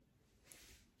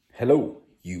Hello,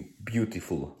 you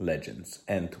beautiful legends,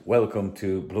 and welcome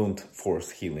to Blunt Force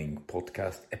Healing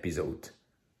Podcast episode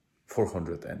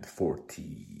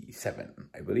 447,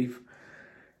 I believe.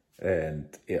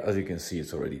 And as you can see,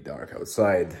 it's already dark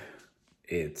outside.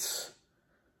 It's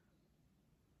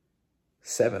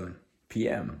 7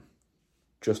 p.m.,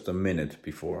 just a minute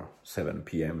before 7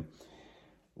 p.m.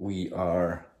 We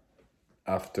are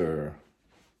after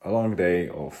a long day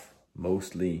of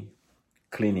mostly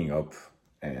cleaning up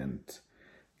and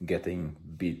getting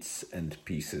bits and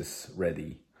pieces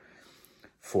ready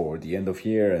for the end of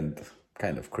year and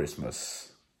kind of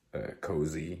Christmas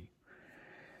cozy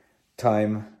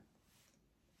time.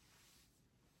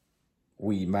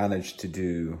 We managed to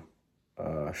do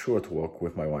a short walk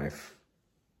with my wife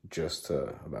just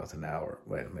about an hour,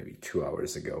 well, maybe 2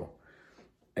 hours ago,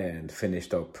 and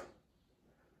finished up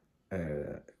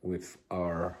with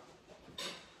our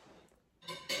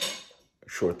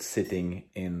short sitting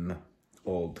in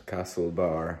Old Castle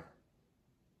Bar.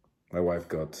 My wife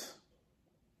got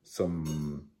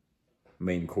some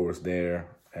main course there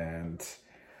and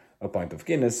a pint of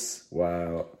Guinness,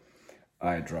 while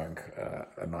I drank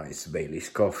a nice Bailey's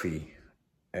coffee,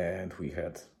 and we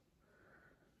had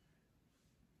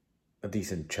a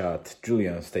decent chat.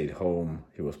 Julian stayed home.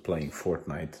 He was playing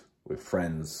Fortnite with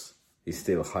friends. He's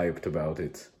still hyped about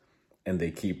it, and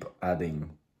they keep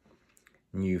adding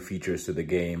new features to the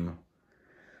game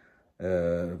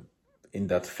in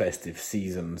that festive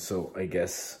season, so I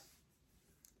guess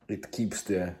it keeps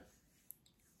the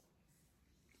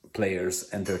players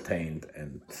entertained,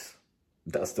 and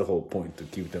that's the whole point, to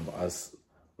keep them as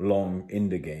long in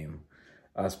the game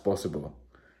as possible.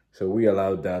 So we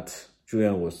allowed that.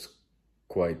 Julian was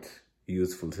quite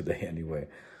useful today anyway,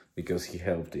 because he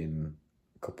helped in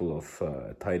a couple of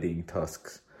tidying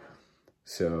tasks,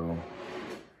 so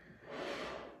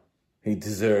he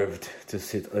deserved to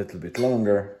sit a little bit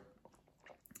longer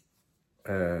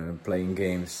playing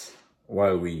games,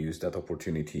 while we used that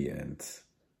opportunity and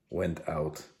went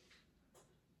out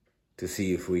to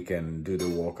see if we can do the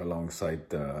walk alongside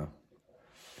the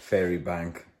ferry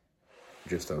bank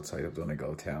just outside of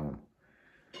Donegal town.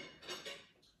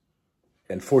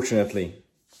 And fortunately,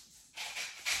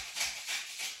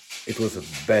 it was a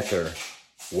better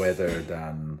weather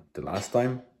than the last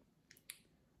time,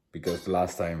 because the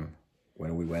last time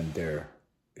when we went there,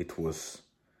 it was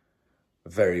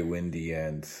very windy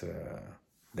and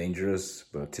dangerous,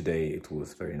 but today it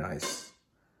was very nice.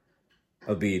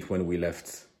 Albeit when we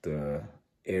left the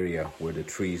area where the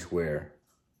trees were,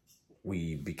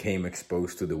 we became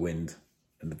exposed to the wind,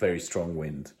 and the very strong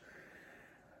wind,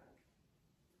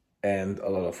 and a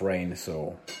lot of rain,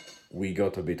 so we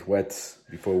got a bit wet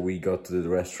before we got to the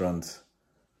restaurant.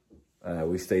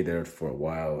 We stayed there for a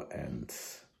while and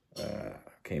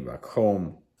came back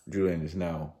home. Julian is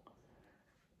now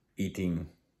eating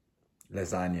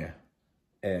lasagna,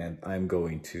 and I'm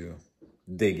going to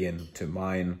dig into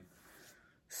mine.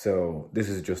 So this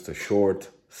is just a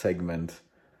short segment.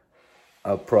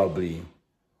 I'll probably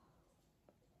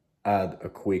add a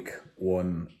quick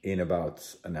one in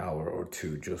about an hour or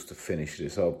two just to finish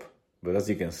this up. But as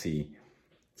you can see,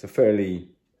 it's a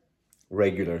fairly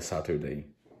regular Saturday,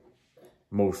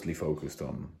 mostly focused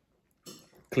on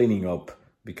cleaning up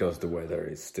because the weather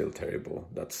is still terrible.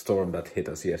 That storm that hit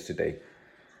us yesterday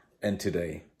and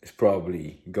today is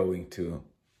probably going to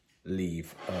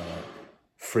leave a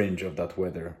fringe of that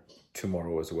weather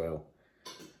tomorrow as well.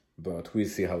 But we'll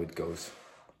see how it goes.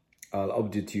 I'll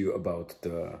update you about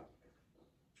the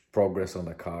progress on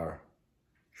the car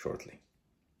shortly.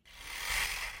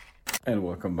 And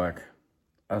welcome back.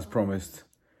 As promised,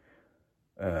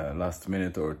 last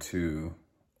minute or two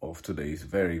of today's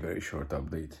very, very short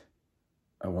update,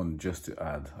 I want just to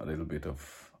add a little bit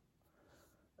of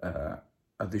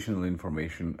additional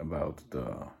information about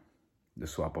the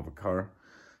swap of a car.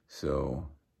 So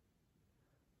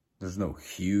there's no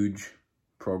huge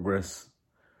progress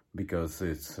because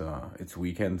it's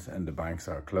weekend and the banks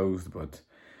are closed, but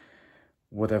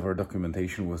whatever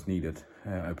documentation was needed,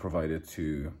 I provided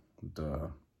to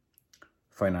the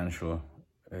financial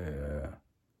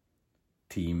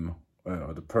team,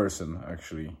 or the person,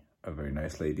 actually, a very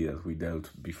nice lady that we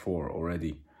dealt before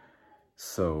already.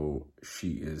 So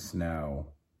she is now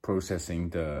processing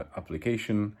the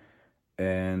application,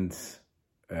 and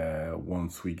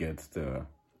once we get the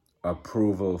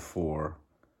approval for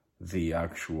the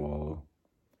actual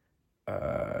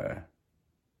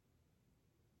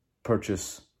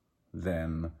purchase,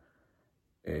 then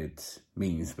it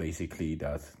means basically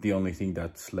that the only thing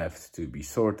that's left to be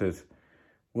sorted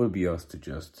will be us to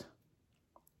just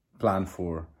plan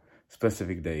for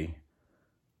specific day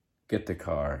get the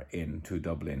car into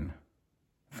Dublin.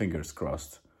 Fingers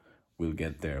crossed we'll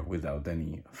get there without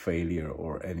any failure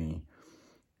or any,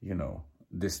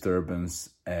 disturbance,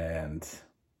 and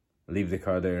leave the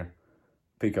car there,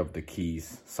 pick up the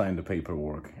keys, sign the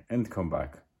paperwork, and come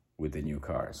back with the new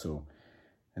car. So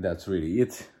that's really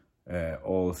it.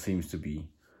 All seems to be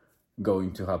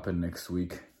going to happen next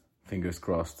week, fingers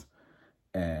crossed.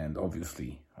 And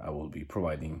obviously I will be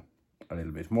providing a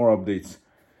little bit more updates.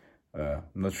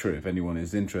 Not sure if anyone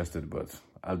is interested, but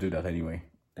I'll do that anyway.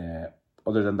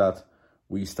 Other than that,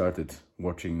 we started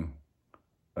watching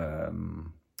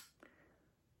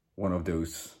one of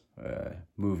those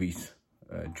movies.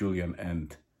 Julian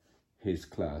and his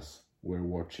class were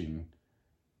watching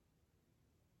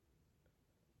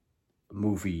a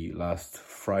movie last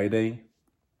Friday,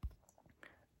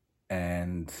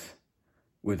 and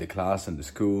with the class and the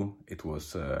school, it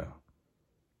was the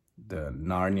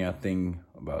Narnia thing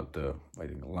about the, I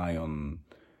think, Lion,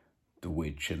 the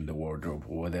Witch and the Wardrobe,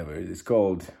 or whatever it is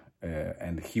called.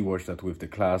 And he watched that with the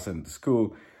class and the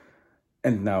school.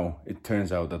 And now it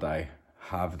turns out that I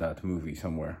have that movie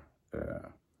somewhere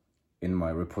in my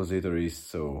repositories.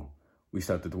 So we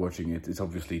started watching it. It's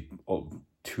obviously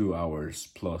 2 hours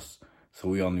plus. So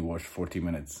we only watched 40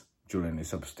 minutes. Julian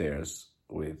is upstairs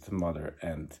with mother,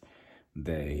 and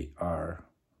they are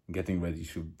getting ready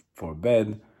for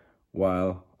bed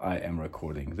while I am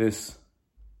recording this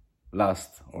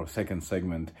last or second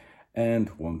segment, and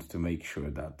want to make sure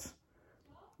that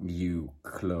you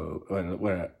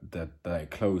that I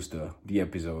close the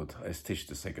episode. I stitch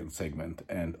the second segment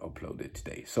and upload it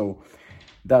today. So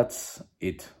that's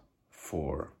it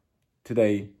for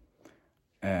today,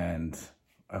 and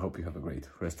I hope you have a great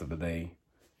rest of the day,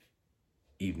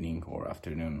 evening or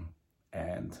afternoon,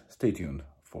 and stay tuned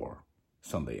for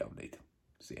Sunday update.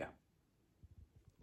 See ya.